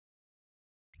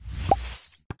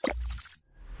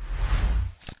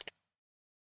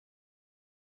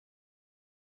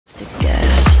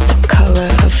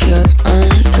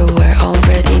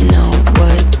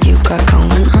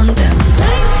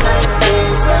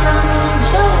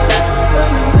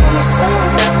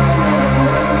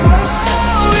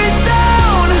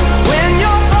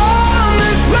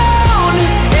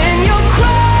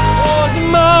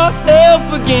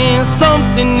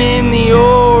Something in the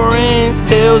orange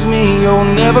tells me you'll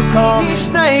never come. Each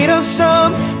night of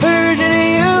some version of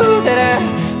you that I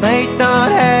might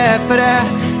not have, but I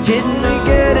didn't.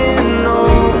 Getting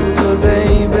older,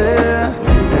 baby,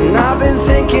 and I've been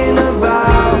thinking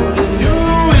about you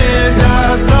and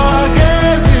I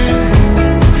stargazing,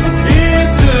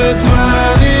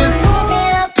 intertwining.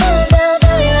 Walking up to the bell,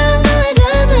 tell me around, now it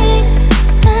just makes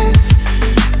sense.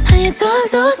 How you talk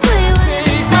so sweet when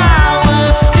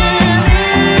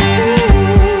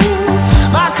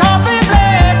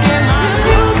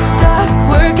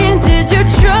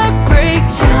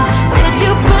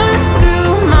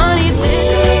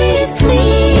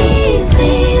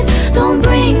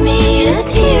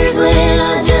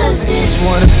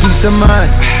of mine.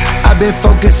 I've been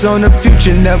focused on the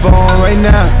future, never on right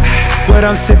now. What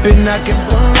I'm sipping, I can.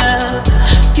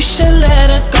 You should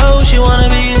let her go, she wanna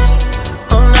be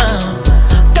now.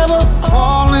 Double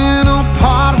falling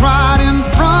apart right in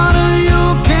front of you.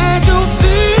 Can't you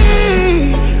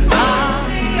see? I'll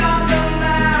be on the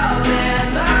mouth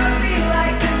and I'll be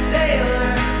like a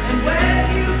sailor. And when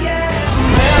you get to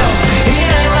hell, it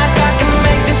ain't like I can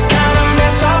make this kind of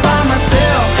mess all by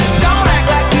myself. Don't act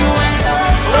like you ain't.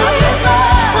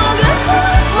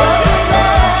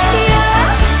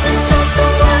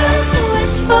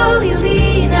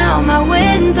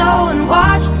 And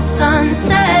watch the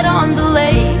sunset on the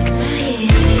lake.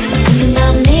 Think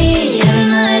about me every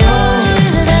night. Oh,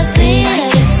 isn't that sweet? I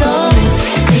guess so.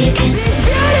 So you can see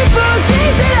beautiful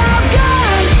things that I've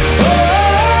got.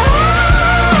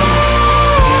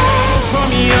 Pour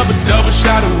me up a double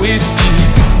shot of whiskey.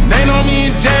 They know me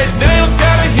and Jack.